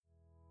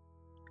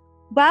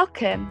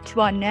Welcome to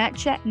our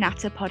Nurture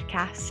Natter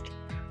podcast,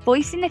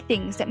 voicing the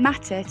things that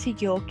matter to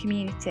your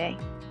community.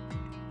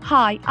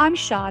 Hi, I'm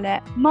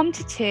Charlotte, mum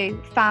to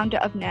two, founder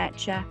of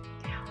Nurture.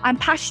 I'm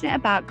passionate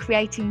about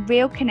creating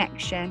real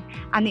connection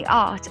and the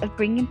art of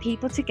bringing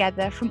people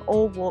together from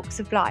all walks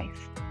of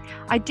life.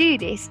 I do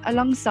this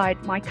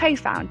alongside my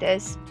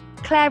co-founders,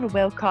 Clara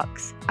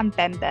Wilcox and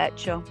Ben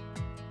Birchall.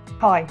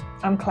 Hi,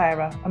 I'm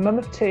Clara, a mum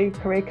of two,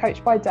 career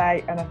coach by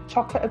day and a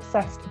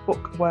chocolate-obsessed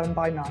bookworm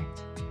by night.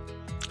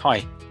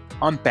 Hi,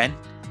 I'm Ben.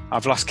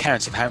 I've lost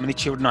count of how many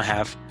children I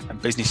have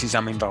and businesses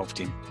I'm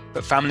involved in,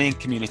 but family and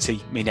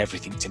community mean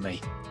everything to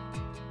me.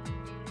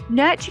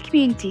 Nurture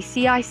Community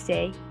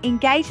CIC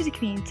engages the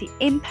community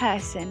in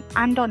person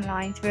and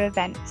online through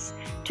events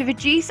to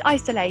reduce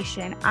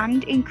isolation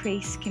and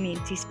increase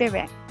community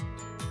spirit.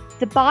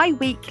 The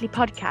bi-weekly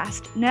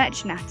podcast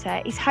Nurture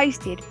Natter is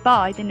hosted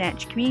by the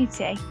Nurture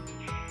Community,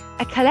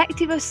 a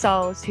collective of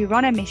souls who are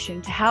on a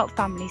mission to help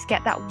families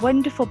get that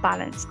wonderful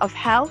balance of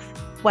health,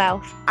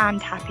 wealth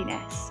and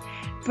happiness,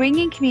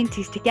 bringing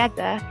communities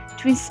together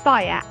to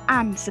inspire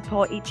and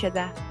support each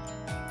other.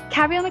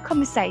 Carry on the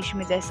conversation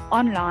with us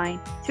online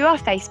through our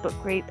Facebook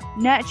group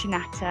Nurture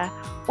Natter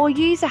or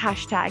use the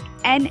hashtag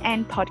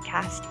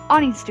NNPodcast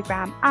on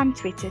Instagram and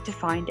Twitter to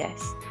find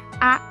us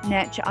at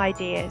Nurture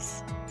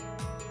Ideas.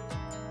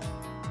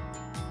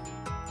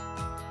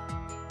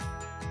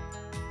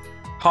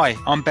 Hi,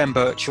 I'm Ben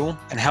Birchall,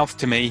 and health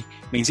to me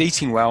means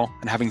eating well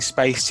and having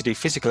space to do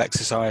physical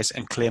exercise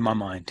and clear my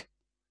mind.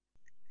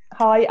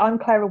 Hi, I'm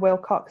Clara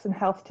Wilcox, and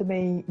health to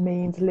me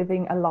means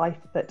living a life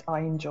that I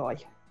enjoy.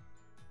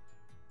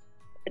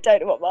 I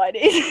don't know what mine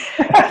is.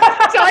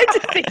 I'm trying to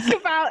think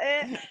about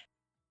it.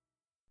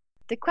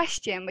 The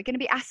question we're going to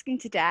be asking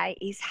today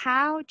is,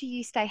 how do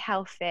you stay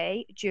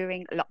healthy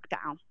during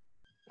lockdown?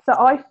 So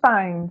I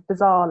found,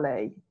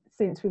 bizarrely,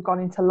 since we've gone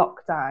into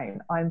lockdown,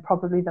 I'm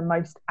probably the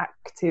most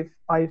active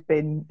I've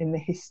been in the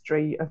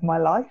history of my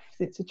life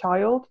since a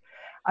child.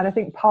 And I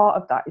think part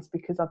of that is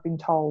because I've been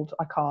told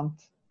I can't.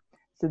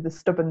 So the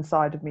stubborn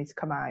side of me's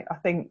come out. I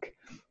think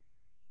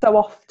so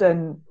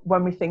often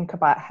when we think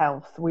about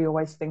health, we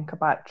always think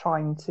about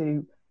trying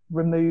to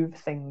remove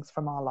things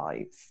from our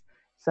lives.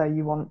 So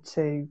you want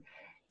to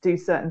do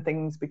certain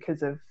things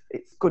because of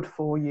it's good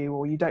for you,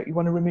 or you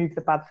want to remove the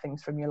bad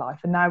things from your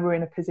life. And now we're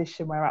in a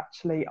position where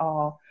actually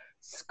our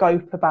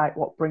scope about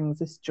what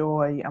brings us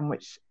joy and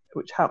which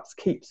helps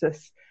keeps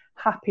us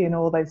happy and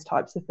all those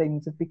types of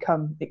things have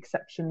become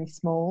exceptionally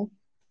small.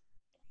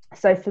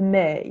 So for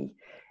me,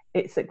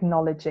 it's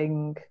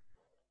acknowledging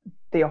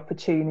the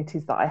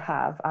opportunities that I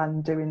have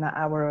and doing that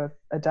hour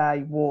a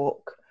day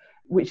walk,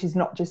 which is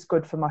not just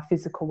good for my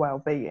physical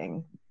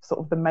well-being, sort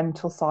of the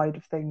mental side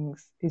of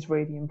things is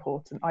really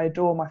important. I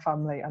adore my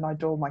family and I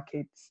adore my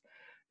kids,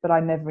 but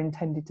I never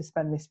intended to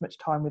spend this much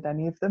time with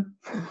any of them.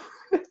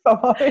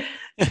 I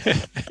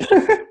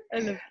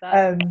love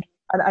that.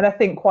 And I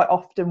think quite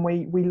often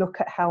we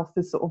look at health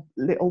as sort of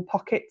little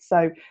pockets.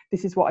 So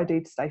this is what I do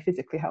to stay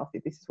physically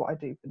healthy. This is what I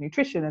do for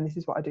nutrition. And this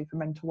is what I do for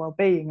mental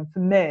well-being. And for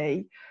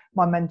me,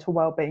 my mental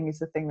well-being is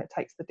the thing that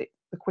takes the dip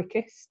the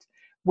quickest,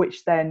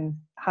 which then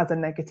has a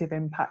negative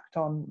impact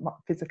on my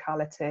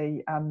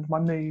physicality and my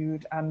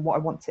mood and what I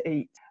want to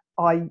eat.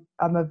 I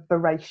am a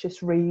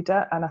voracious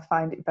reader, and I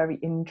find it very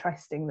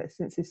interesting that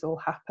since this all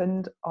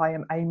happened, I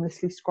am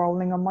aimlessly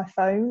scrolling on my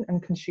phone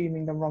and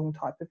consuming the wrong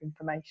type of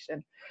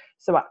information.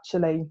 So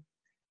actually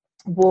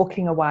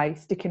walking away,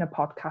 sticking a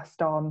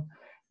podcast on,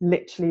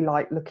 literally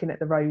like looking at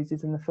the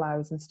roses and the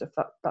flowers and stuff,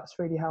 that's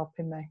really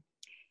helping me.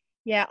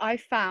 Yeah, I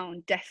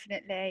found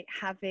definitely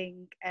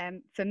having,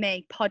 for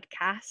me,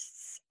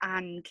 podcasts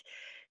and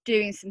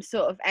doing some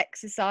sort of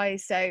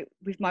exercise. So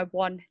with my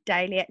one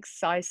daily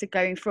exercise, so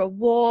going for a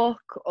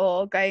walk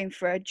or going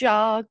for a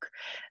jog,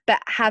 but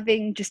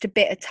having just a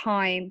bit of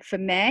time for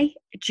me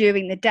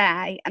during the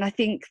day. And I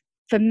think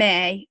for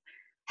me,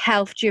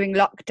 health during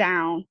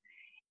lockdown,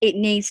 it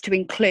needs to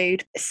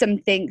include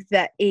something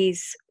that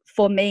is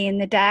for me in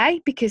the day,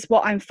 because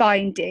what I'm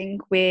finding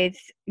with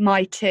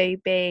my two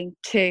being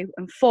 2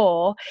 and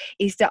 4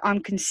 is that I'm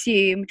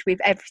consumed with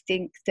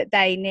everything that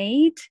they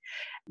need,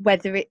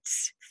 whether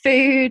it's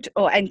food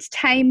or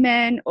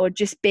entertainment or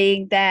just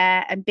being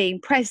there and being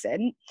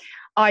present.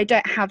 I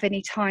don't have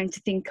any time to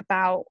think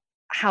about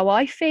how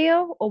I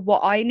feel or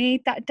what I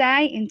need that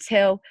day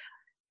until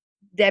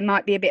there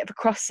might be a bit of a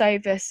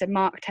crossover, so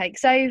Mark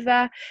takes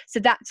over. So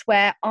that's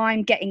where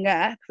I'm getting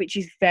up, which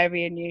is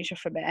very unusual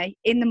for me,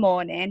 in the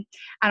morning,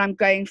 and I'm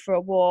going for a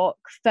walk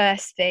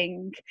first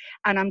thing,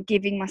 and I'm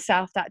giving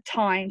myself that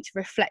time to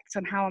reflect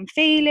on how I'm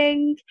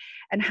feeling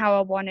and how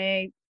I want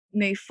to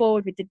move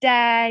forward with the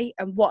day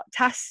and what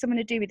tasks I'm going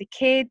to do with the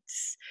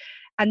kids.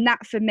 And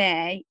that for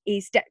me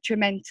is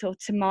detrimental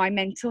to my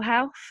mental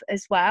health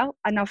as well.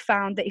 And I've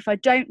found that if I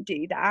don't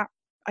do that,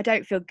 I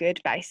don't feel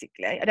good,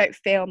 basically. I don't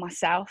feel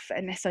myself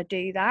unless I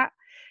do that.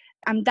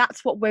 And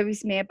that's what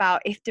worries me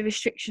about if the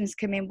restrictions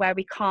come in where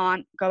we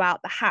can't go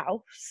out the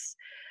house.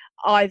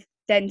 I've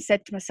then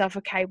said to myself,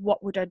 okay,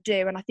 what would I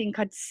do? And I think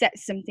I'd set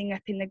something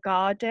up in the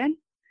garden.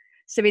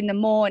 So in the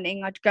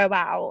morning, I'd go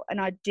out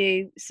and I'd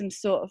do some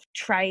sort of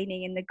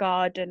training in the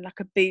garden, like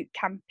a boot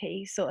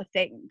campy sort of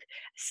thing,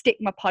 stick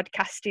my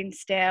podcast in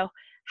still,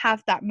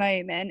 have that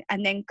moment,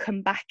 and then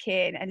come back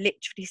in and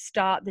literally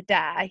start the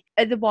day.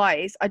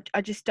 Otherwise,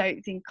 I just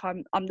don't think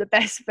I'm the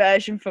best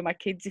version for my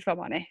kids, if I'm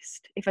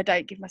honest, if I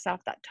don't give myself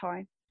that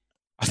time.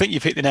 I think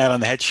you've hit the nail on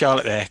the head,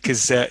 Charlotte, there,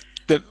 because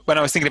when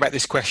I was thinking about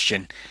this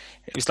question,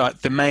 it was like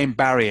the main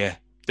barrier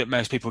that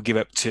most people give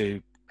up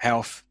to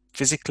health,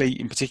 physically,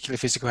 in particular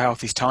physical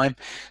health, is time.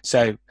 So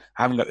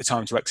I haven't got the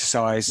time to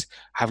exercise,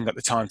 haven't got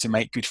the time to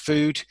make good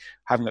food,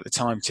 haven't got the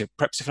time to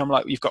prep stuff. And I'm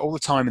like, you've got all the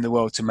time in the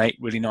world to make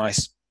really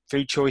nice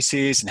food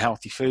choices and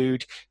healthy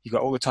food. You've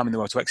got all the time in the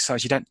world to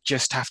exercise. You don't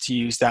just have to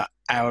use that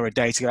hour a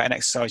day to go out and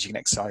exercise. You can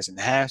exercise in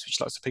the house,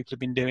 which lots of people have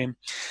been doing.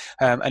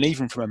 And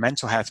even from a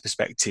mental health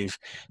perspective,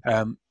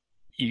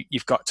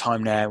 you've got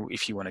time now,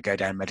 if you want to go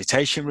down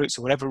meditation routes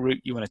or whatever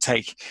route you want to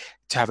take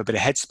to have a bit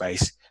of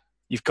headspace,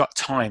 you've got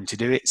time to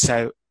do it.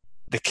 So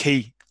the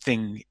key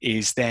thing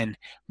is then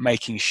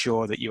making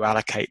sure that you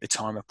allocate the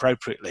time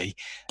appropriately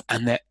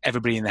and that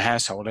everybody in the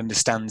household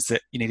understands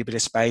that you need a bit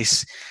of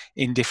space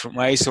in different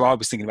ways. So I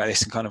was thinking about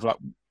this and kind of like,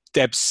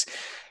 Debs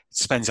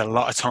spends a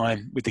lot of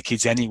time with the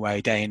kids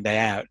anyway, day in, day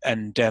out.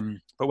 And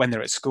but when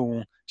they're at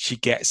school, she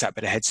gets that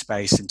bit of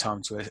headspace and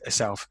time to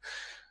herself.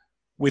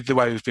 With the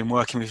way we've been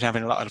working, we've been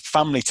having a lot of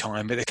family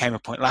time, but there came a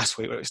point last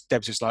week where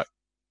Debs was like,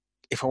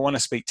 if I want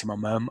to speak to my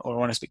mum or I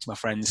want to speak to my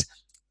friends,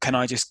 can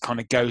I just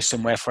kind of go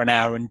somewhere for an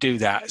hour and do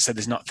that so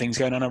there's not things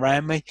going on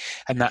around me?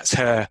 And that's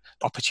her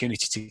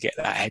opportunity to get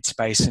that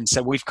headspace. And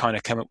so we've kind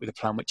of come up with a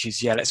plan, which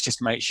is, let's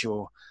just make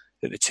sure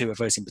that the two of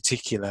us in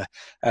particular,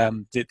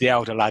 the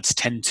elder lads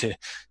tend to,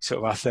 sort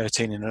of our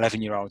 13 and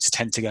 11-year-olds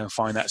tend to go and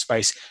find that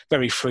space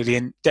very freely.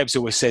 And Debs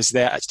always says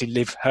they actually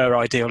live her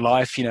ideal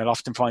life. You know, I'll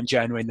often find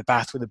Jonah in the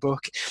bath with a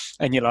book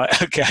and you're like,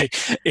 okay,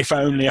 if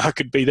only I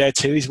could be there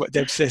too, is what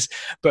Debs says.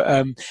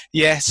 But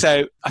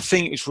so I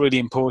think it's really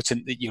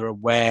important that you're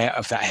aware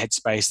of that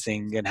headspace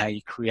thing and how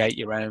you create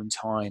your own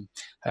time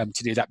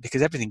to do that,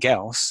 because everything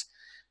else,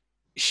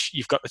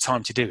 you've got the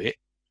time to do it.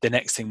 The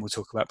next thing we'll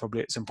talk about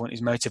probably at some point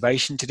is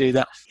motivation to do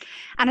that.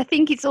 And I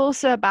think it's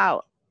also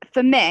about,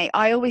 for me,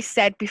 I always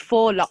said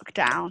before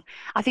lockdown,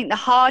 I think the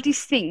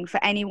hardest thing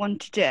for anyone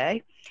to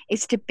do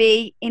is to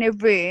be in a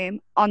room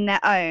on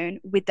their own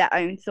with their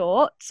own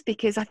thoughts,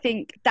 because I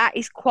think that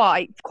is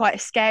quite a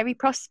scary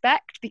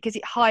prospect, because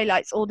it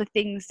highlights all the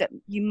things that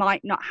you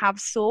might not have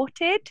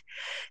sorted.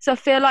 So I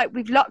feel like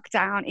with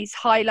lockdown, it's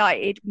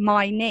highlighted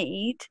my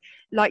need.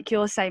 Like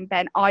you're saying,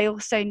 Ben, I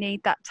also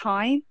need that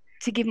time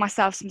to give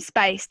myself some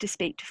space to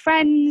speak to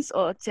friends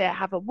or to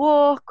have a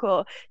walk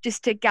or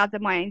just to gather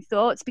my own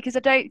thoughts, because I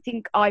don't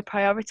think I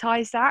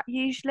prioritise that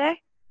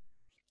usually.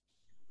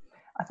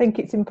 I think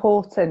it's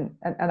important,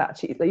 and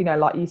actually, you know,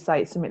 like you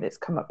say, it's something that's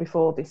come up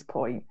before this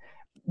point.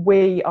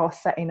 We are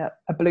setting up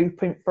a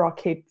blueprint for our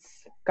kids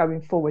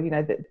going forward. You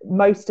know, that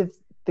most of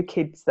the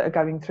kids that are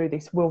going through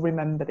this will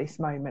remember this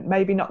moment.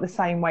 Maybe not the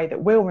same way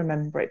that we'll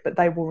remember it, but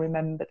they will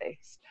remember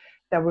this.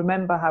 They'll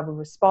remember how we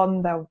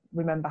respond. They'll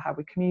remember how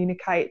we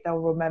communicate. They'll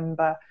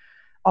remember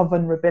our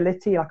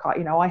vulnerability. Like,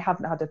 I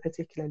haven't had a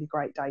particularly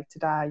great day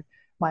today.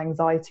 My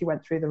anxiety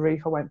went through the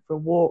roof. I went for a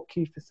walk,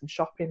 queued for some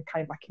shopping,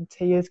 came back in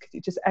tears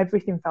because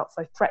everything felt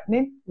so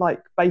threatening.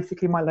 Like,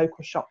 basically my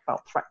local shop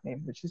felt threatening,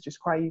 which is just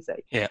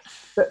crazy. Yeah.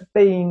 But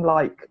being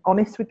like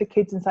honest with the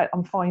kids and saying,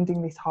 I'm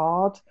finding this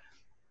hard.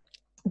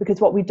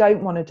 Because what we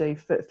don't want to do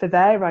for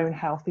their own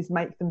health is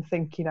make them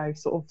think, you know,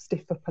 sort of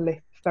stiff upper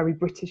lip, very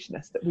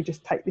Britishness, that we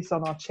just take this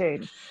on our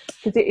chin.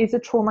 Because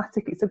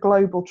it's a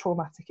global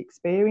traumatic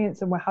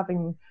experience, and we're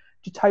having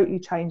to totally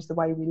change the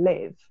way we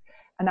live.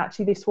 And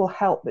actually this will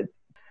help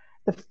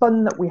the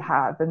fun that we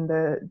have and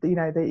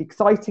the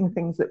exciting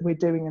things that we're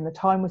doing and the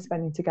time we're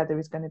spending together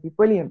is going to be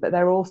brilliant. But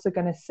they're also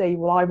going to see,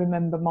 well, I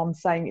remember mom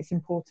saying it's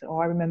important,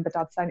 or I remember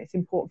dad saying it's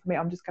important for me.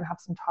 I'm just going to have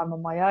some time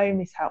on my own.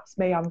 This helps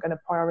me. I'm going to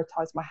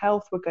prioritize my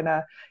health.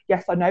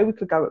 Yes, I know we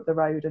could go up the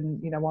road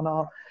and, you know, on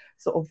our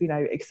sort of, you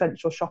know,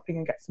 essential shopping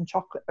and get some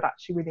chocolate, but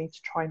actually we need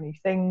to try new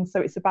things.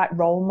 So it's about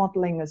role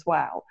modeling as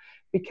well,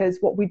 because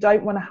what we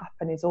don't want to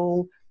happen is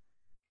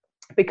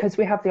because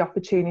we have the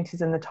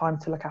opportunities and the time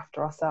to look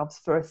after ourselves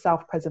for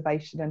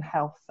self-preservation and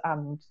health,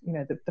 and, you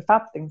know, the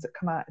fab things that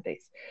come out of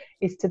this,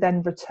 is to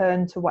then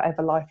return to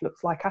whatever life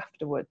looks like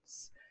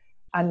afterwards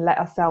and let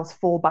ourselves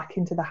fall back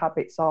into the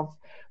habits of,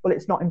 well,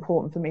 it's not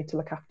important for me to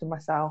look after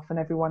myself and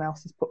everyone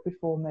else is put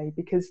before me.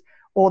 Because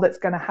all that's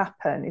going to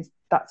happen is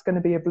that's going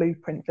to be a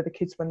blueprint for the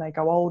kids when they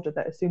go older,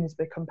 that as soon as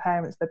they become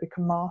parents, they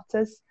become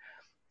martyrs.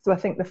 So I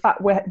think the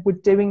fact we're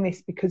doing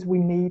this because we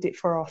need it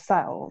for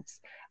ourselves,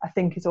 I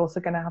think is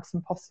also going to have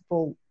some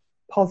possible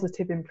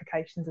positive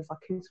implications as our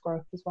kids grow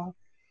up as well.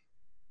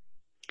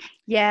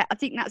 Yeah, I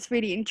think that's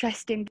really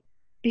interesting.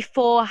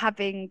 Before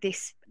having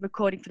this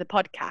recording for the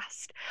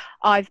podcast,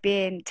 I've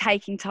been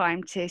taking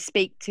time to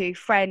speak to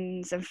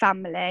friends and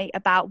family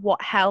about what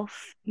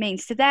health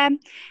means to them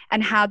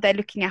and how they're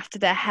looking after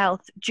their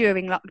health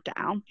during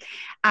lockdown.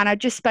 And I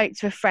just spoke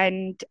to a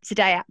friend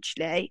today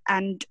actually,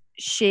 and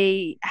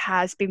she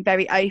has been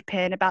very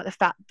open about the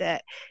fact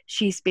that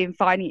she's been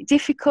finding it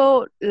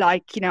difficult,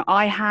 like, you know,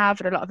 I have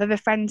and a lot of other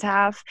friends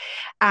have.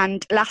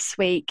 And last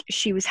week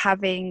she was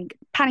having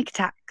panic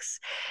attacks.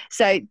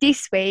 So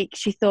this week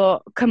she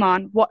thought, come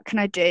on, what can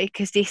I do?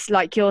 Because this,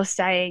 like you're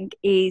saying,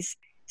 is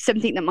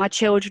something that my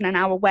children are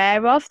now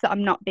aware of, that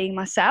I'm not being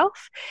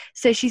myself.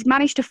 So she's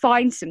managed to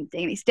find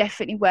something, it's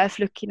definitely worth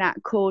looking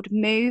at, called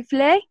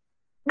Movely.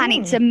 And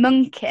it's a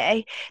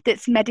monkey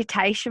that's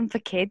meditation for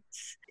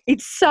kids.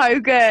 It's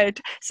so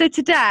good. So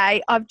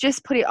today I've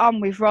just put it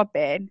on with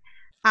Robin,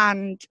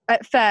 and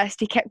at first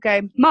he kept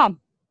going,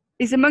 Mum,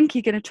 is the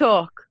monkey going to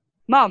talk?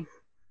 Mum,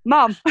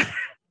 Mum.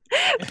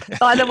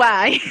 By the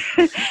way,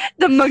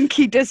 the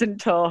monkey doesn't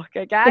talk,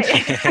 okay?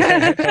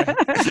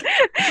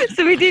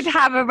 So we did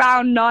have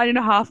around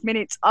 9.5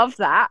 minutes of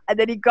that, and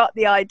then he got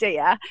the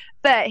idea,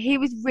 but he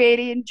was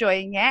really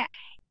enjoying it.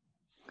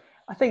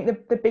 I think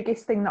the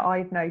biggest thing that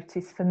I've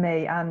noticed for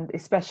me, and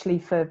especially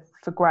for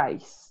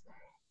Grace,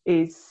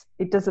 is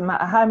it doesn't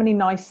matter how many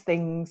nice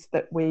things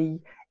that we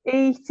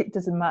eat, it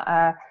doesn't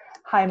matter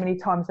how many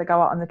times they go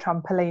out on the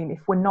trampoline,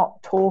 if we're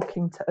not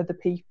talking to other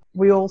people,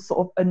 we all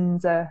sort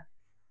of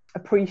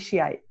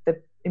appreciate the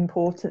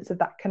importance of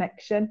that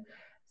connection.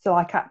 So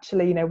like,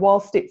 actually, you know,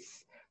 whilst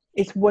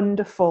it's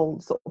wonderful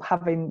sort of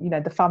having, you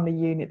know, the family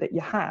unit that you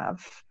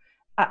have,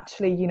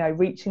 actually, you know,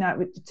 reaching out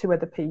to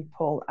other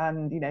people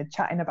and, you know,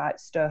 chatting about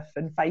stuff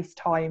and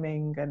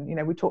FaceTiming, and, you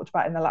know, we talked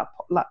about in the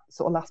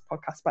sort of last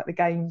podcast about the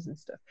games and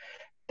stuff,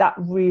 that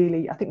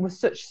really, I think, we're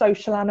such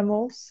social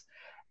animals,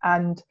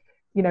 and,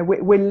 you know,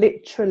 we're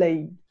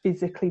literally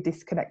physically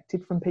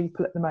disconnected from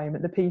people at the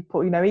moment. The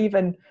people, you know,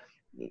 even,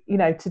 you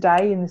know,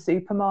 today in the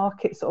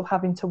supermarket, sort of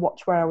having to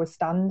watch where I was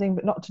standing,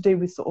 but not to do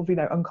with sort of, you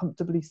know,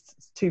 uncomfortably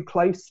too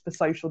close for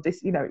social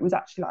you know, it was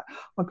actually like, oh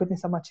my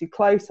goodness, am I too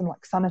close? I'm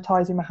like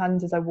sanitizing my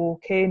hands as I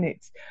walk in.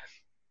 It's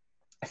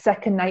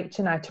second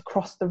nature now to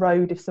cross the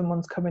road if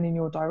someone's coming in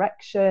your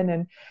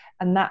direction,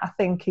 and that, I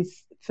think,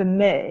 is, for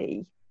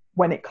me,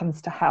 when it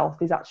comes to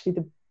health, is actually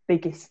the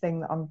biggest thing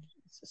that I'm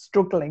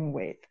struggling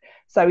with.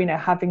 So, you know,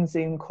 having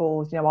Zoom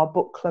calls, you know, our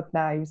book club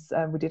now,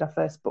 we did our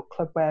first book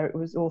club where it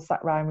was all sat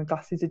around with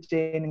glasses of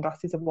gin and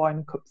glasses of wine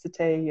and cups of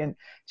tea, and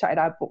chatted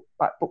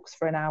about books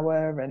for an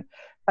hour, and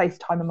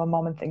FaceTiming my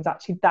mum and things.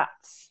 Actually,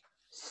 that's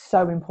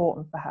so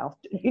important for health,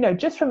 you know,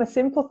 just from a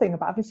simple thing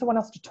about having someone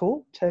else to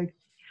talk to.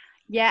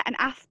 Yeah, and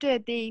after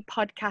the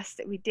podcast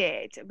that we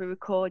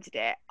recorded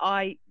it,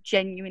 I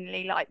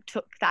genuinely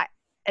took that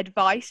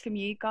advice from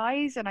you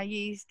guys, and I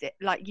used it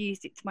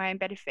to my own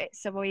benefit.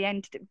 So we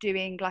ended up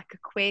doing a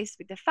quiz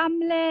with the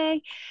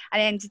family. I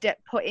ended up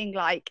putting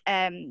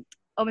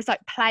almost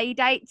like play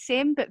dates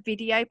in, but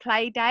video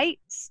play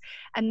dates,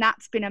 and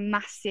that's been a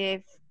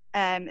massive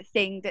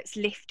thing that's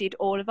lifted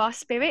all of our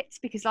spirits,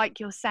 because like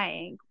you're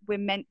saying, we're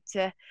meant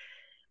to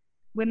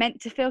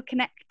feel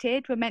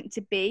connected, we're meant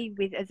to be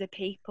with other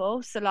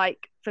people. So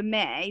for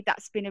me,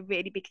 that's been a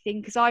really big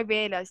thing, because I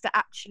realised that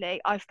actually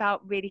I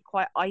felt really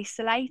quite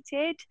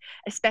isolated,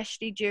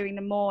 especially during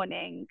the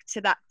morning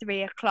to that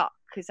 3 o'clock,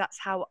 because that's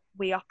how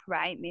we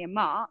operate, me and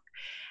Mark.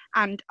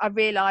 And I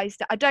realised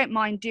that I don't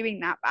mind doing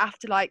that, but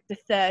after the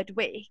third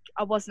week,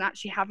 I wasn't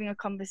actually having a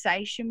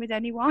conversation with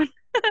anyone.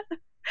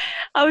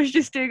 I was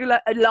just doing a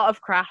lot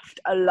of craft.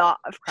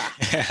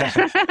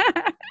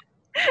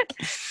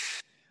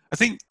 I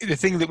think the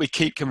thing that we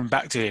keep coming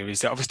back to here is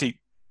that obviously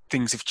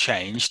things have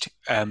changed.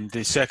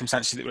 The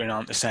circumstances that we're in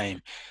aren't the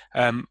same.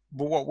 But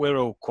what we're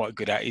all quite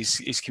good at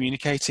is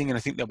communicating. And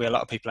I think there'll be a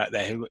lot of people out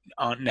there who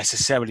aren't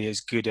necessarily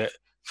as good at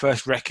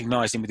first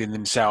recognising within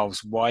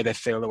themselves why they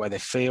feel the way they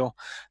feel,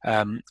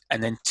 and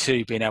then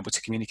two, being able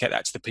to communicate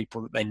that to the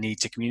people that they need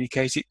to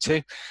communicate it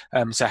to.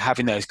 So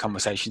having those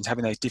conversations,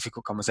 having those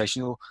difficult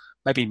conversations, or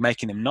maybe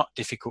making them not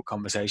difficult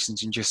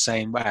conversations, and just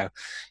saying, wow,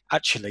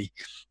 actually,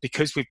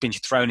 because we've been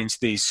thrown into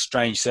these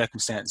strange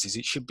circumstances,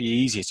 it should be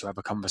easier to have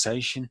a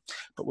conversation.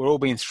 But we're all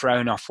being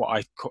thrown off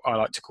what I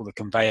like to call the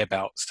conveyor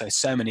belt.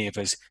 So many of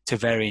us, to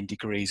varying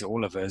degrees,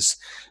 all of us,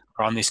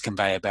 are on this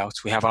conveyor belt.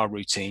 We have our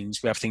routines,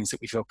 we have things that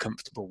we feel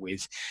comfortable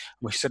with.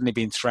 We're suddenly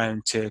being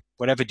thrown to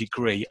whatever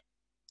degree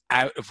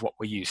out of what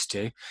we're used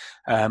to,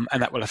 and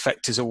that will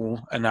affect us all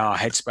and our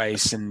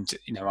headspace and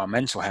our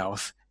mental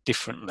health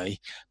differently.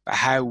 But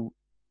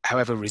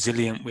however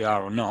resilient we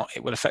are or not,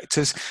 it will affect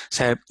us.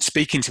 So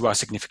speaking to our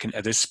significant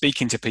others,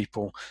 speaking to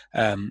people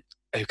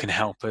who can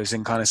help us,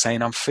 and kind of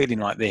saying, I'm feeling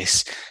like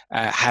this,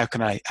 how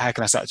can I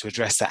start to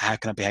address that, how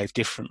can I behave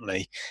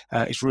differently,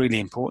 is really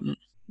important.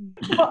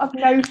 What I've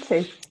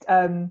noticed,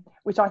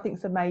 which I think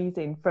is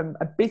amazing from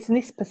a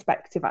business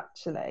perspective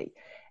actually,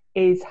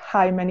 is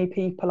how many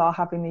people are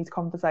having these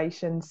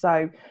conversations.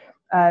 So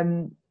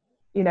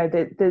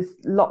there's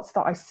lots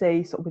that I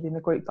see sort of within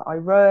the group that I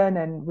run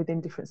and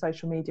within different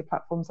social media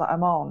platforms that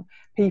I'm on.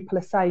 People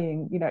are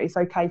saying, it's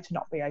okay to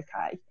not be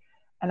okay.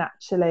 And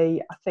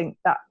actually, I think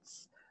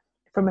that's,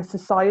 from a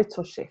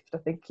societal shift, I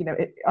think,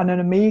 on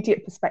an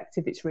immediate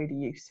perspective, it's really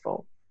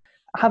useful.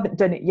 I haven't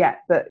done it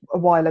yet, but a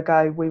while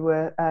ago we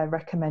were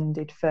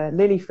recommended for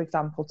Lily, for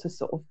example, to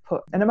sort of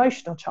put an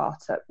emotional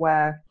chart up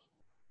where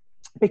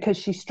because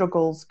she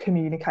struggles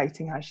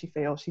communicating how she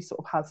feels. She sort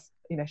of has,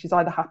 she's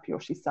either happy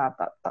or she's sad.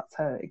 That's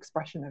her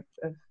expression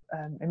of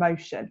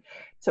emotion.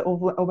 To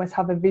almost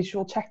have a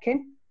visual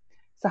check-in.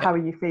 So how are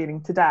you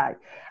feeling today?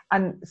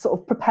 And sort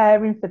of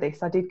preparing for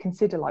this, I did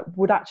consider, like,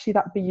 would actually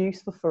that be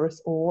useful for us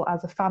all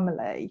as a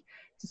family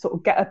to sort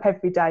of get up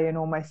every day and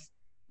almost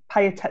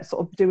sort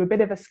of do a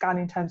bit of a scan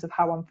in terms of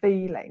how I'm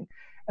feeling,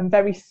 and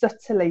very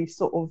subtly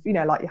sort of,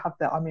 like you have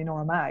the I'm in or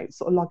I'm out,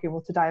 sort of logging,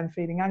 well, today I'm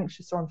feeling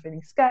anxious, or I'm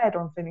feeling scared,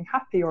 or I'm feeling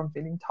happy, or I'm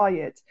feeling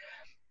tired,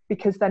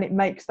 because then it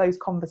makes those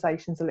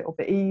conversations a little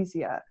bit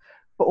easier,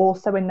 but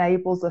also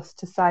enables us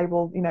to say,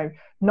 well,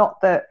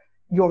 not that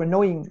you're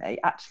annoying me,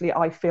 actually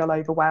I feel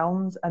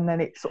overwhelmed, and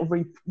then it sort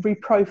of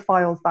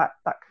reprofiles that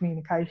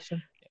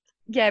communication.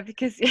 Yeah,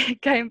 because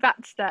going back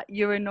to that,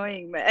 you're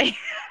annoying me.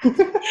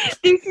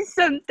 This is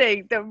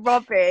something that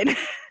Robin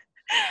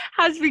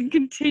has been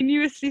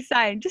continuously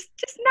saying, just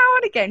now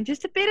and again,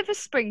 just a bit of a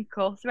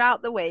sprinkle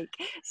throughout the week.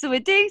 So we're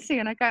doing something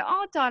and I go,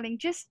 oh darling,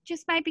 just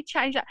maybe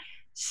change that.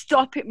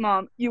 Stop it,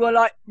 Mum, you are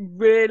like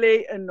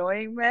really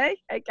annoying me.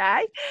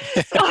 Okay.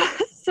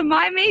 So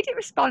my immediate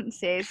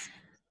response is,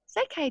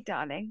 it's okay,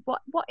 darling,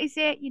 what is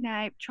it,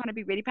 trying to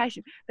be really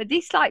patient, but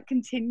this like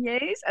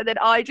continues, and then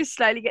I just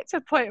slowly get to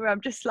a point where I'm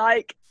just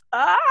like,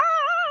 so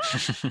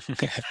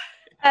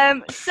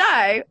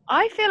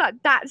I feel like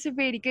that's a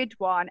really good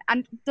one.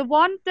 And the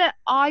one that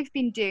I've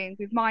been doing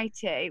with my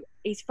two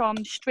is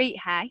from Street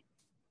Hay.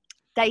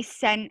 They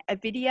sent a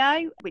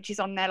video which is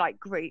on their like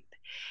group,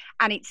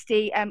 and it's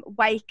the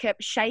Wake Up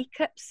Shake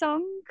Up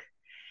song.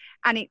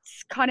 And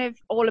it's kind of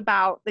all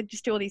about, they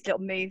just do all these little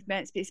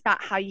movements, but it's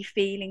about how you're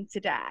feeling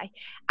today.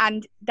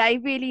 And they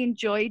really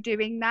enjoy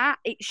doing that.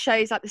 It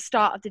shows like the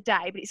start of the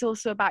day, but it's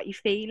also about your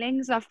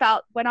feelings. And I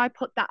felt when I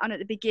put that on at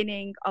the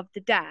beginning of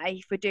the day,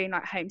 if we're doing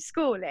like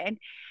homeschooling,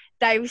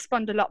 they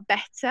respond a lot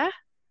better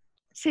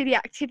to the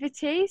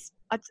activities.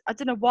 I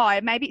don't know why.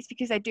 Maybe it's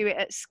because they do it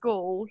at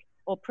school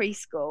or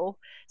preschool.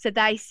 So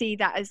they see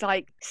that as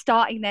like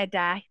starting their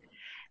day.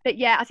 But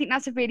yeah, I think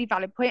that's a really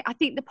valid point. I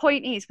think the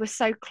point is we're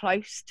so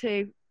close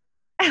to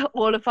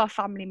all of our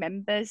family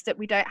members that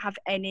we don't have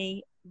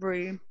any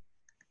room.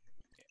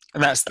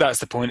 And that's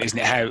the point, isn't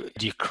it? How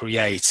do you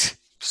create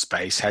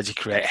space? How do you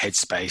create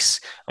headspace?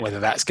 And whether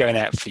that's going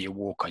out for your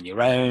walk on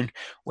your own,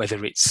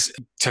 whether it's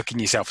tucking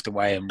yourself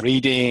away and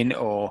reading,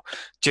 or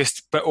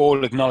but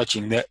all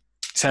acknowledging that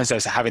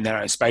so-and-so's are having their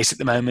own space at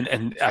the moment,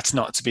 and that's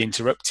not to be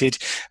interrupted,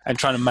 and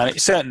trying to manage,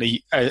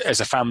 certainly as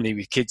a family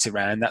with kids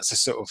around, that's a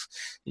sort of,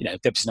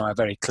 Debs and I are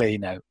very clear,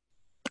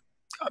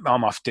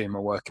 I'm off doing my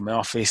work in my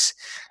office,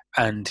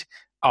 and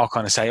I'll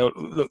kind of say, oh,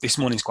 look, this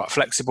morning's quite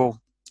flexible,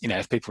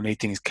 if people need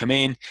things, come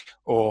in,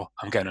 or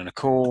I'm going on a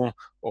call,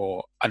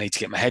 or I need to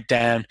get my head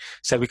down.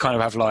 So we kind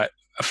of have like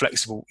a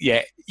flexible,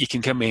 you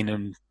can come in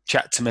and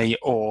chat to me,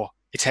 or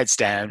it's heads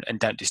down and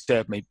don't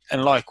disturb me.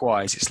 And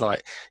likewise, it's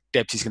like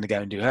Debs is going to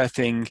go and do her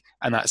thing,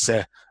 and that's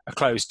a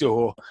closed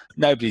door.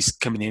 Nobody's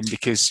coming in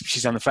because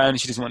she's on the phone and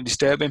she doesn't want to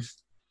disturb him.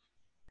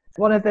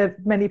 One of the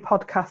many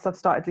podcasts I've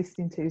started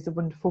listening to is the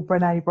wonderful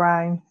Brené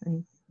Brown.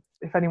 And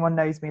if anyone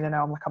knows me, they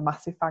know I'm like a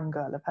massive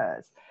fangirl of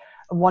hers.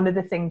 And one of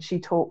the things she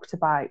talked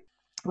about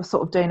was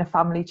sort of doing a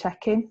family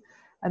check-in,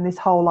 and this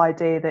whole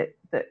idea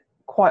that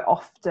quite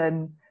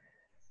often,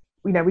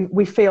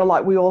 we feel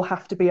like we all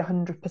have to be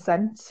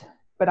 100%.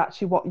 But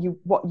actually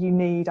what you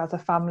need as a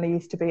family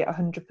is to be at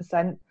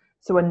 100%.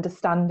 So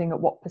understanding at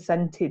what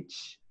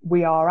percentage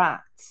we are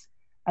at,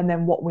 and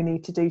then what we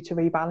need to do to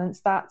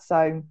rebalance that.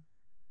 So,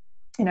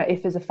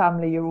 if as a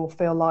family you all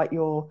feel like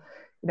you're,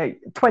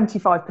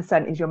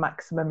 25% is your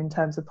maximum in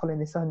terms of pulling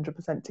this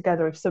 100%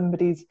 together. If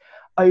somebody's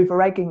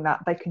over-egging that,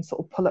 they can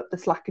sort of pull up the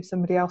slack if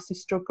somebody else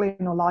is struggling,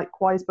 or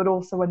likewise, but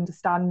also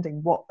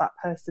understanding what that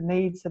person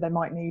needs. So they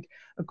might need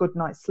a good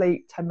night's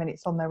sleep, 10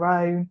 minutes on their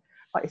own,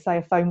 like you say,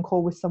 a phone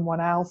call with someone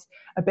else,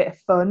 a bit of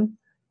fun.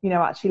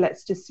 Actually,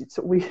 let's just,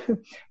 we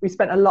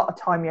spent a lot of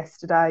time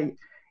yesterday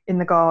in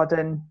the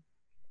garden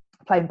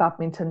playing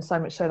badminton, so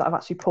much so that I've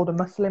actually pulled a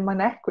muscle in my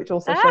neck, which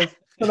also shows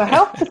from a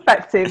health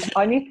perspective,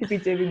 I need to be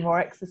doing more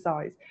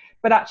exercise.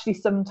 But actually,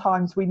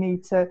 sometimes we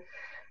need to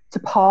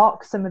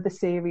park some of the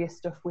serious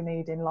stuff we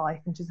need in life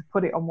and just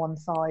put it on one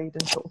side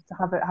and sort of to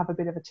have a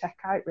bit of a check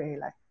out, really.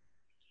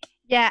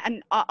 Yeah,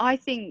 and I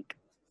think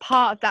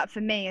part of that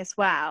for me as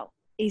well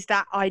is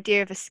that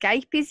idea of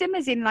escapism,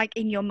 as in like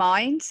in your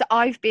mind. So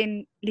I've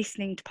been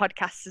listening to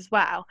podcasts as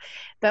well,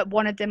 but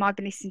one of them I've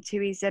been listening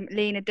to is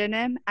Lena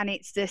Dunham, and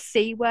it's the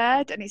C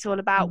Word, and it's all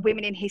about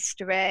women in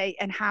history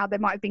and how they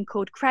might have been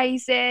called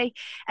crazy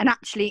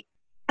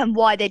and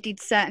why they did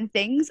certain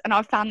things. And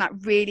I found that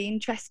really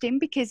interesting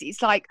because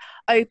it's like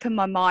opened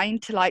my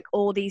mind to like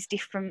all these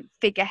different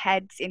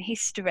figureheads in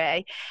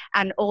history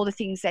and all the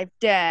things they've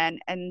done.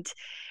 And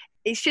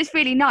it's just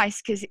really nice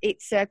because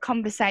it's a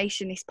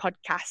conversation, this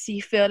podcast, so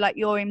you feel like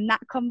you're in that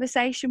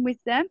conversation with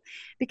them,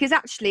 because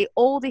actually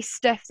all this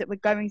stuff that we're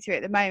going through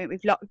at the moment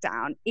with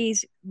lockdown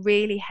is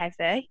really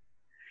heavy,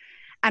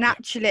 and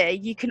actually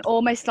you can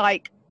almost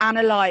like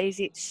analyze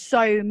it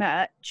so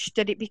much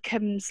that it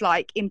becomes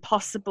like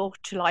impossible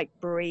to like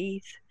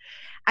breathe.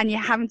 and you're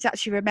having to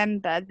actually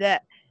remember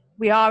that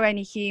we are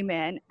only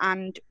human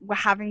and we're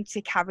having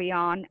to carry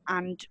on,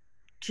 and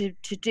to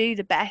do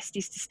the best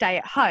is to stay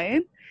at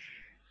home.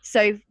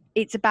 So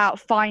it's about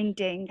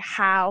finding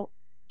how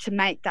to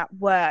make that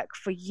work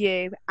for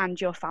you and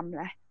your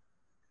family.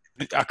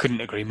 I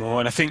couldn't agree more.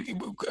 And I think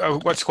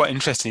what's quite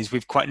interesting is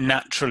we've quite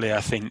naturally,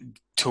 I think,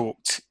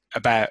 talked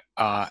about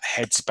our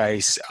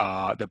headspace,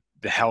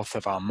 the health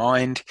of our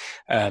mind,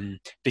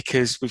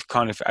 because we've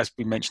kind of, as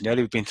we mentioned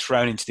earlier, we've been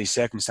thrown into these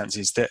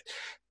circumstances that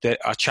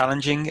are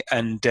challenging.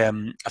 And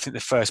I think the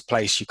first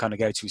place you kind of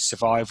go to is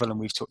survival. And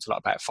we've talked a lot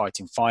about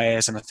fighting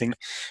fires. And I think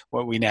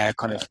what we now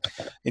kind of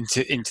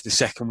into the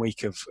second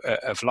week of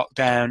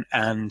lockdown,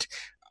 and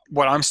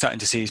what I'm starting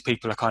to see is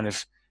people are kind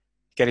of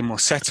getting more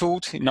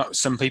settled. Not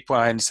some people,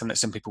 I understand that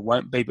some people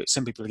won't be, but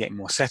some people are getting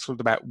more settled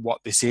about what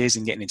this is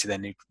and getting into their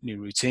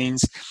new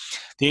routines.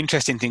 The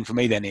interesting thing for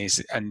me then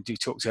is, and you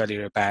talked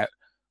earlier about,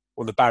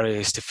 well, the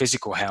barriers to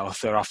physical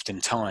health are often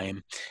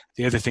time.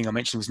 The other thing I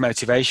mentioned was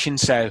motivation.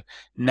 So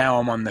now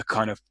I'm on the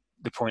kind of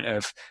the point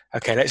of,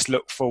 okay, let's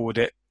look forward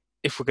at,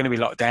 if we're going to be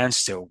locked down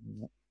still,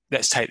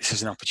 let's take this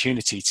as an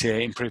opportunity to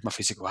improve my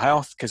physical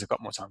health, because I've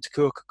got more time to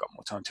cook, I've got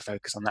more time to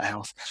focus on that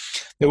health.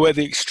 There were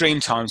the extreme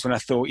times when I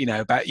thought,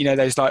 about,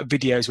 those like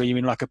videos where you're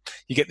in like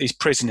you get these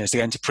prisoners, they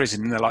go into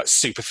prison and they're like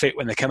super fit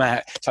when they come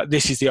out. It's like,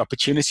 this is the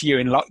opportunity, you're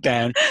in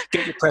lockdown,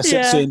 get your press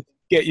ups in,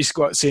 get your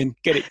squats in,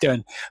 get it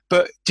done.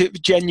 But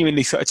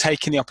genuinely sort of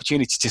taking the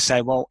opportunity to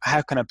say, well,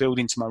 how can I build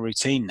into my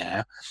routine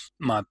now,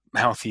 my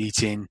healthy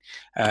eating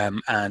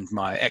and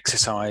my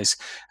exercise?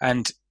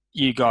 And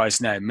you guys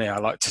know me, I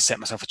like to set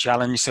myself a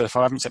challenge. So if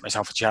I haven't set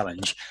myself a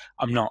challenge,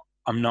 I'm not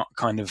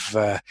kind of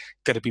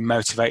going to be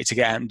motivated to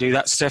get out and do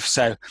that stuff.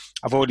 So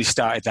I've already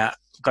started that,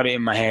 got it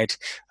in my head,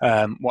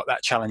 what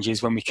that challenge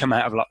is when we come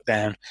out of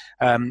lockdown.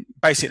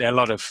 Basically a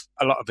lot of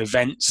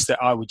events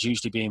that I would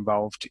usually be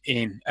involved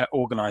in,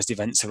 organised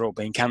events, are all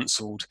being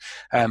cancelled.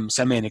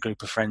 So me and a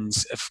group of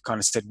friends have kind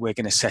of said, we're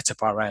going to set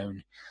up our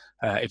own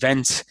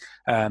event.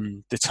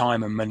 The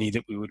time and money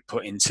that we would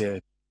put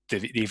into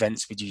the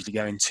events we'd usually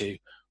go into,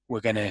 we're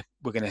gonna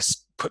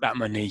put that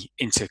money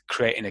into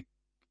creating a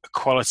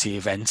quality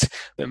event.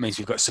 That means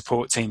we've got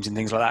support teams and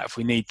things like that if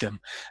we need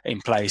them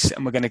in place,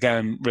 and we're going to go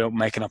and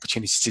make an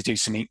opportunity to do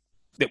something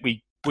that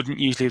we wouldn't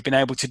usually have been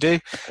able to do.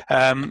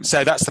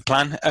 So that's the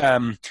plan,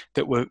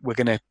 that we're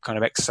going to kind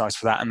of exercise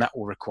for that, and that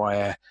will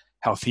require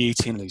healthy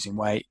eating, losing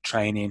weight,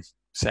 training.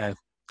 So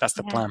that's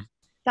the plan.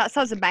 That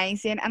sounds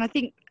amazing. And I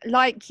think,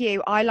 like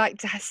you, I like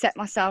to set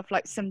myself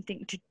like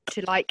something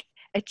to like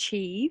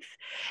achieve.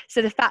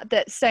 So the fact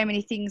that so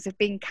many things have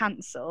been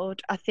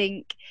cancelled, I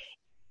think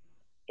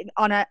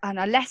on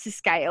a lesser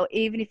scale,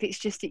 even if it's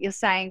just that you're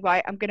saying,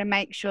 right, I'm going to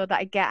make sure that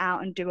I get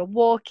out and do a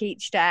walk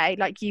each day,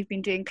 like you've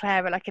been doing,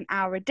 Clara, like an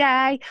hour a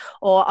day,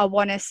 or I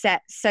want to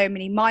set so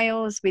many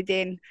miles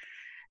within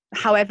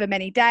however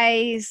many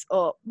days,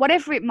 or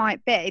whatever it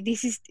might be.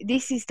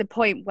 This is the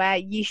point where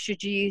you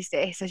should use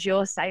this, as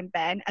you're saying,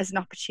 Ben, as an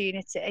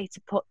opportunity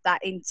to put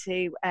that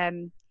into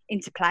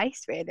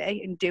place,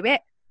 really, and do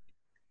it.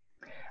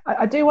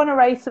 I do want to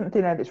raise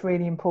something there that's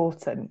really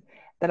important,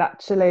 that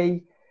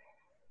actually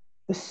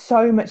there's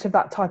so much of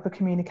that type of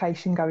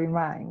communication going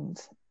round,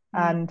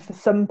 and for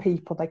some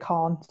people they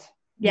can't,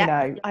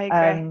 I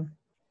agree.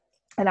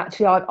 And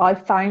actually I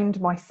found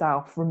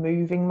myself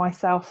removing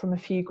myself from a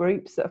few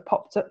groups that have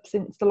popped up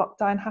since the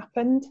lockdown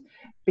happened,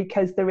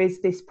 because there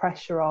is this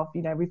pressure of,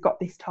 we've got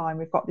this time,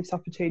 we've got this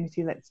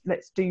opportunity,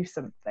 let's do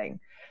something.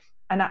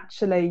 And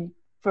actually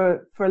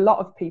for a lot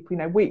of people,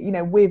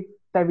 we're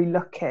very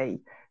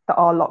lucky that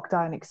our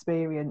lockdown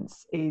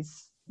experience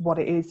is what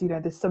it is.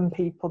 There's some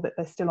people that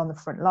they're still on the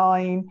front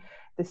line,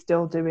 they're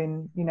still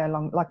doing,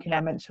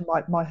 I mentioned,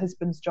 my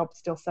husband's job's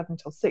still 7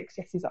 till 6.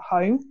 Yes, he's at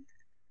home,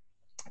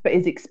 but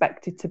is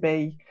expected to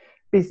be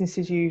business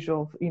as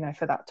usual,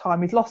 for that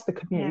time. He's lost the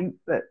commute,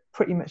 but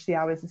pretty much the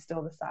hours are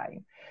still the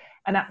same.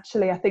 And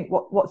actually, I think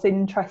what's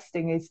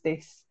interesting is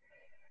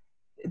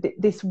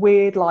this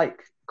weird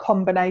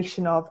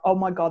combination of, oh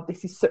my God,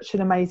 this is such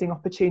an amazing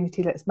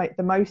opportunity, let's make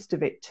the most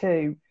of it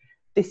too.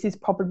 This is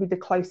probably the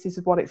closest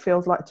of what it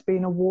feels like to be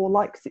in a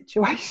war-like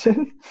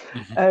situation.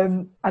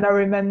 And I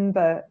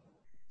remember,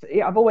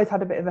 I've always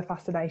had a bit of a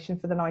fascination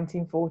for the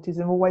 1940s,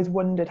 and always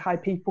wondered how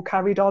people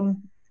carried on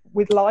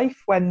with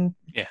life when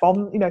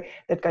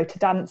they'd go to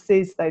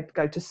dances, they'd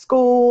go to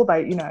school,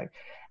 and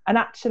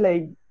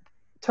actually,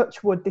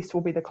 touch wood, this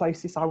will be the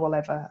closest I will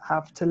ever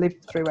have to live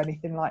through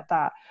anything like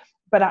that.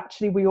 But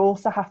actually, we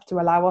also have to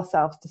allow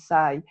ourselves to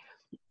say,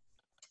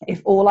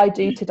 if all I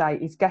do today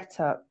is get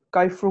up,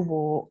 go for a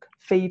walk,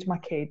 feed my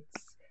kids,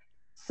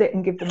 sit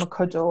and give them a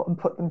cuddle and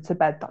put them to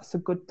bed, that's a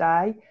good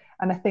day.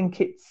 And I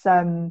think it's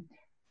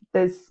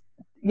there's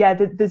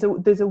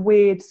a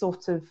weird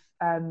sort of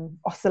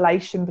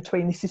oscillation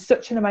between, this is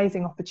such an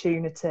amazing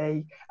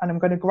opportunity and I'm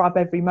going to grab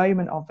every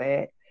moment of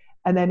it,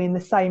 and then in the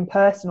same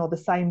person or the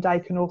same day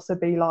can also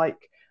be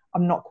like,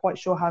 I'm not quite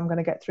sure how I'm going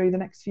to get through the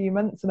next few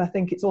months. And I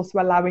think it's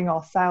also allowing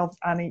ourselves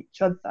and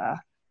each other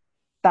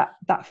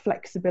that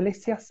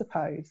flexibility, I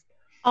suppose.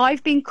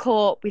 I've been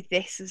caught with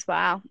this as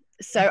well.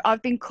 So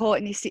I've been caught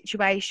in this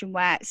situation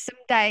where some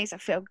days I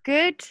feel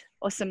good,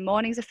 or some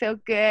mornings I feel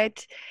good,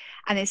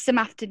 and then some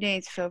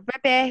afternoons I feel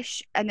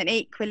rubbish, and then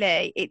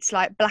equally it's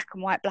like black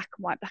and white, black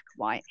and white, black and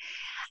white.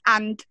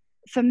 And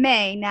for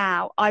me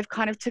now, I've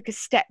kind of took a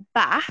step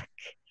back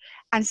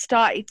and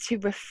started to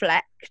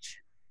reflect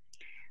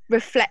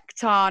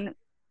on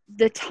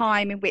the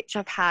time in which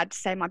I've had,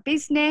 say, my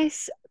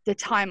business, the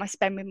time I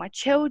spend with my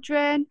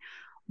children,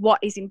 what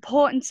is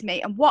important to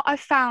me. And what I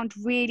found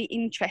really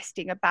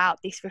interesting about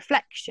this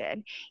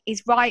reflection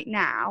is right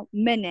now,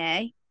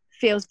 money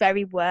feels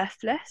very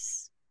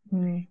worthless.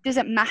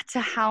 Doesn't matter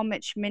how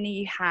much money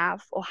you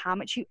have or how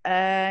much you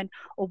earn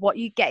or what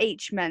you get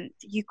each month,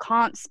 you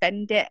can't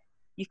spend it.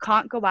 You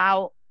can't go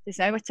out. There's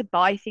nowhere to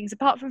buy things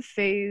apart from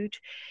food.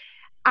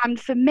 And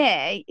for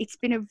me, it's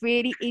been a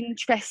really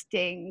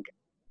interesting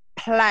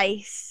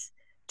place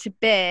to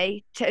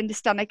be, to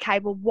understand, okay,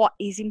 well, what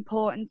is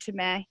important to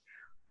me?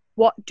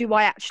 What do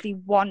I actually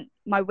want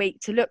my week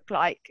to look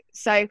like?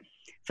 So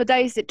for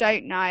those that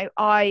don't know,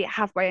 I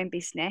have my own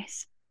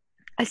business.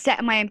 I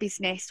set my own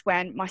business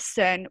when my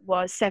son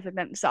was 7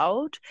 months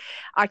old.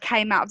 I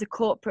came out of the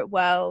corporate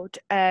world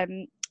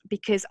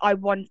because I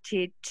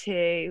wanted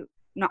to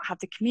not have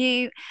the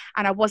commute,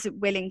 and I wasn't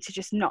willing to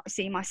just not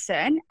see my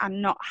son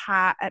and not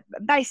have,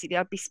 basically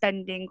I'd be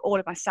spending all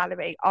of my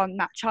salary on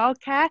that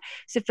childcare.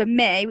 So for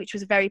me, which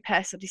was a very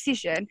personal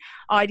decision,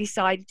 I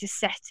decided to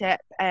set up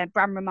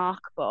Brand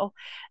Remarkable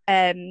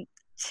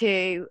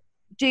to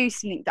do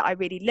something that I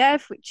really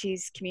love, which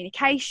is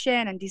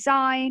communication and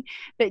design,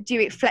 but do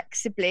it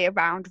flexibly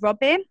around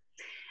Robin.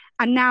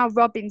 And now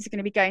Robin's going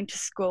to be going to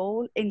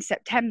school in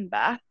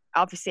September,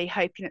 obviously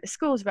hoping that the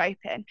schools are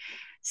open.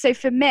 So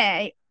for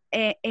me,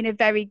 in a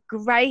very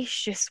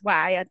gracious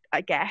way,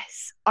 I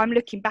guess, I'm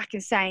looking back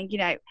and saying, you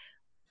know,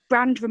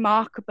 Brand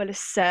Remarkable has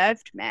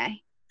served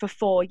me for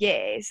 4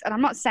 years. And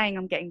I'm not saying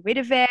I'm getting rid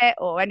of it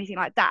or anything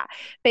like that,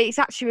 but it's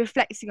actually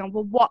reflecting on,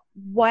 well,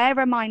 where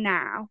am I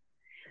now?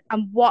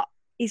 And what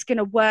is going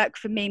to work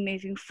for me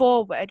moving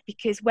forward?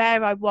 Because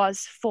where I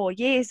was 4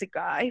 years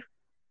ago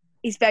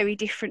is very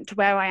different to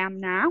where I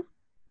am now.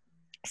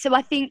 So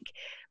I think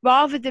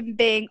rather than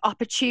being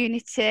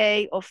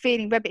opportunity or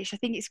feeling rubbish, I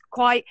think it's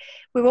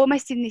we're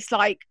almost in this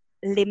like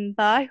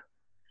limbo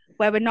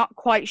where we're not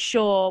quite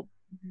sure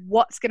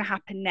what's going to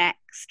happen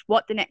next,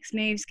 what the next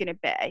move's going to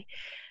be.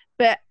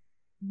 But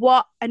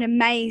what an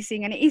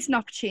amazing, and it is an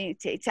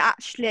opportunity to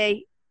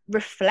actually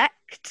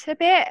reflect a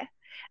bit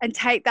and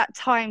take that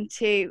time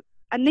to,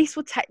 and this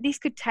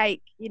could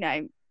take, you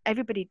know,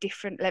 everybody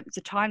different lengths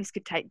of time. This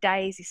could take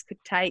days, this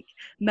could take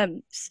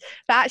months,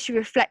 but actually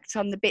reflect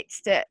on the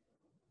bits that,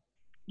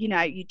 you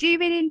know, you do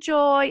really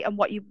enjoy and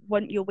what you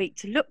want your week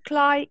to look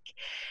like.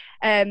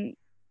 And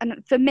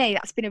for me,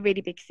 that's been a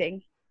really big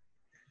thing.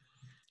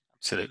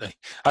 Absolutely.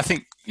 I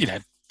think, you know,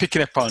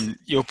 picking up on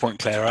your point,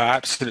 Claire, I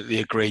absolutely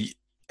agree.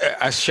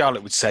 As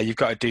Charlotte would say, you've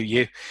got to do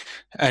you,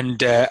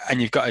 and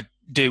you've got to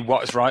do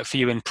what's right for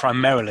you. And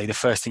primarily, the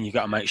first thing you've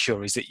got to make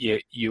sure is that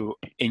you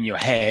in your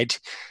head,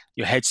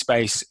 your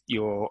headspace,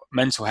 your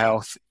mental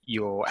health,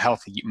 your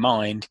healthy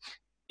mind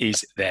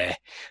is there.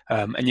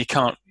 And you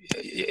can't,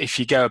 if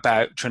you go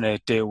about trying to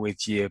deal with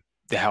the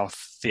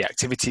healthy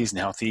activities and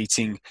healthy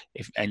eating,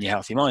 and your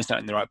healthy mind's not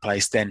in the right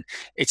place, then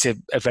it's a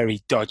very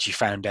dodgy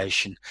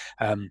foundation.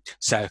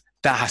 So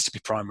that has to be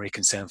primary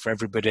concern for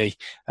everybody.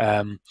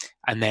 And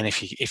then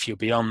if you're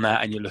beyond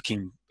that and you're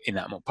looking in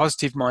that more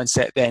positive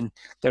mindset, then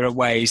there are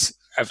ways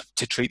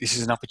to treat this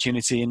as an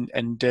opportunity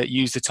and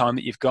use the time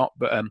that you've got.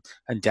 But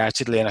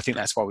undoubtedly, and I think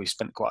that's why we've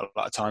spent quite a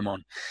lot of time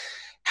on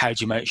how do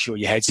you make sure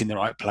your head's in the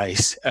right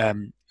place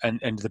and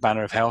under the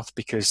banner of health,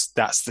 because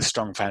that's the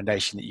strong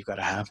foundation that you've got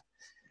to have.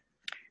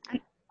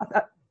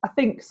 I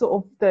think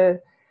sort of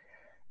the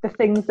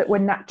things that we're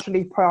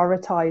naturally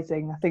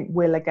prioritising, I think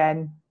will,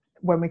 again,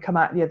 when we come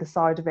out the other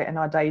side of it and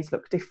our days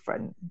look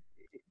different,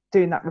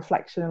 doing that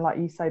reflection, and like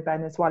you say,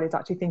 Ben, as well, is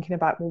actually thinking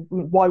about, well,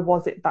 why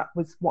was it that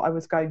was what I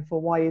was going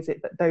for? Why is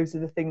it that those are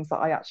the things that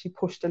I actually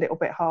pushed a little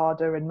bit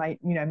harder and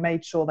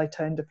made sure they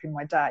turned up in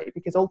my day?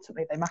 Because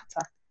ultimately they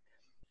matter.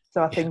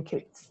 So I think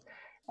it's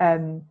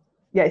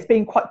it's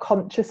being quite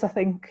conscious, I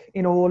think,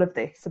 in all of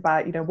this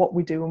about, you know, what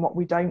we do and what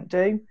we don't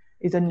do,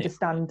 is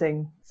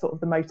understanding sort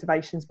of the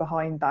motivations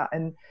behind that,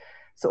 and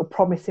sort of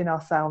promising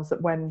ourselves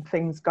that when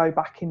things go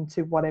back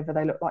into whatever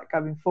they look like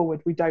going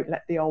forward, we don't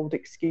let the old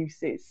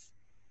excuses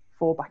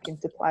fall back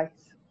into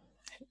place.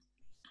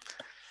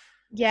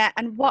 Yeah,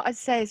 and what I'd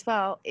say as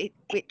well,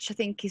 which I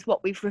think is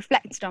what we've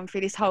reflected on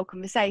through this whole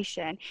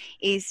conversation,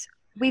 is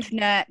with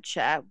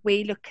nurture,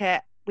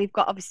 we've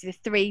got obviously the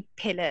 3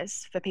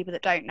 pillars for people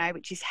that don't know,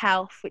 which is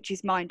health, which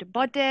is mind and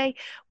body,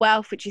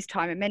 wealth, which is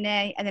time and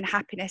money, and then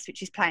happiness,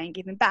 which is play and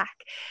giving back.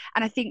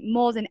 And I think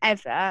more than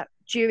ever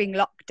during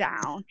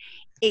lockdown,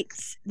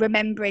 it's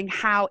remembering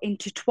how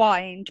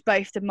intertwined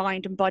both the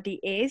mind and body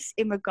is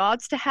in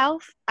regards to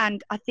health.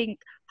 And I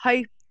think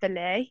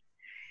hopefully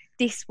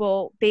this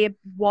will be a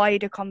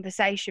wider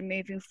conversation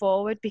moving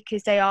forward,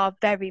 because they are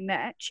very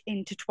much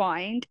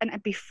intertwined.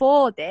 And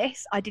before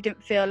this, I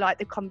didn't feel like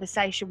the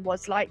conversation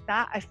was like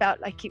that. I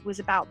felt like it was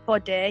about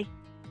body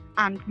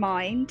and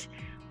mind,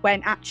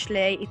 when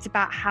actually it's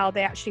about how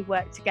they actually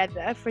work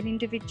together for an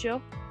individual.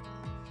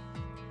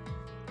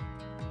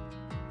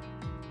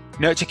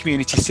 Nurture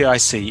Community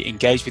CIC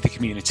engage with the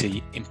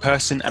community in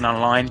person and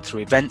online through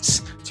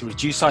events to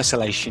reduce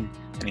isolation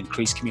and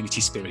increase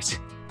community spirit.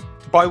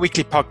 The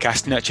bi-weekly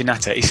podcast Nurture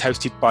Natter is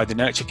hosted by the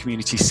Nurture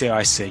Community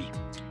CIC.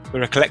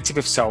 We're a collective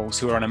of souls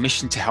who are on a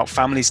mission to help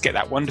families get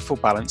that wonderful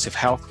balance of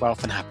health,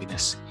 wealth and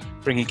happiness,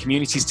 bringing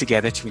communities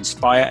together to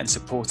inspire and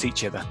support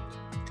each other.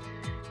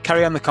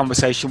 Carry on the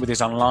conversation with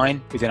us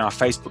online within our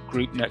Facebook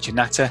group Nurture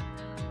Natter,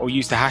 or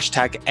use the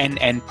hashtag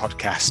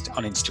NNPodcast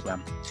on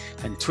Instagram.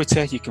 And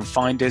Twitter, you can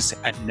find us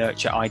at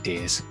Nurture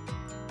Ideas.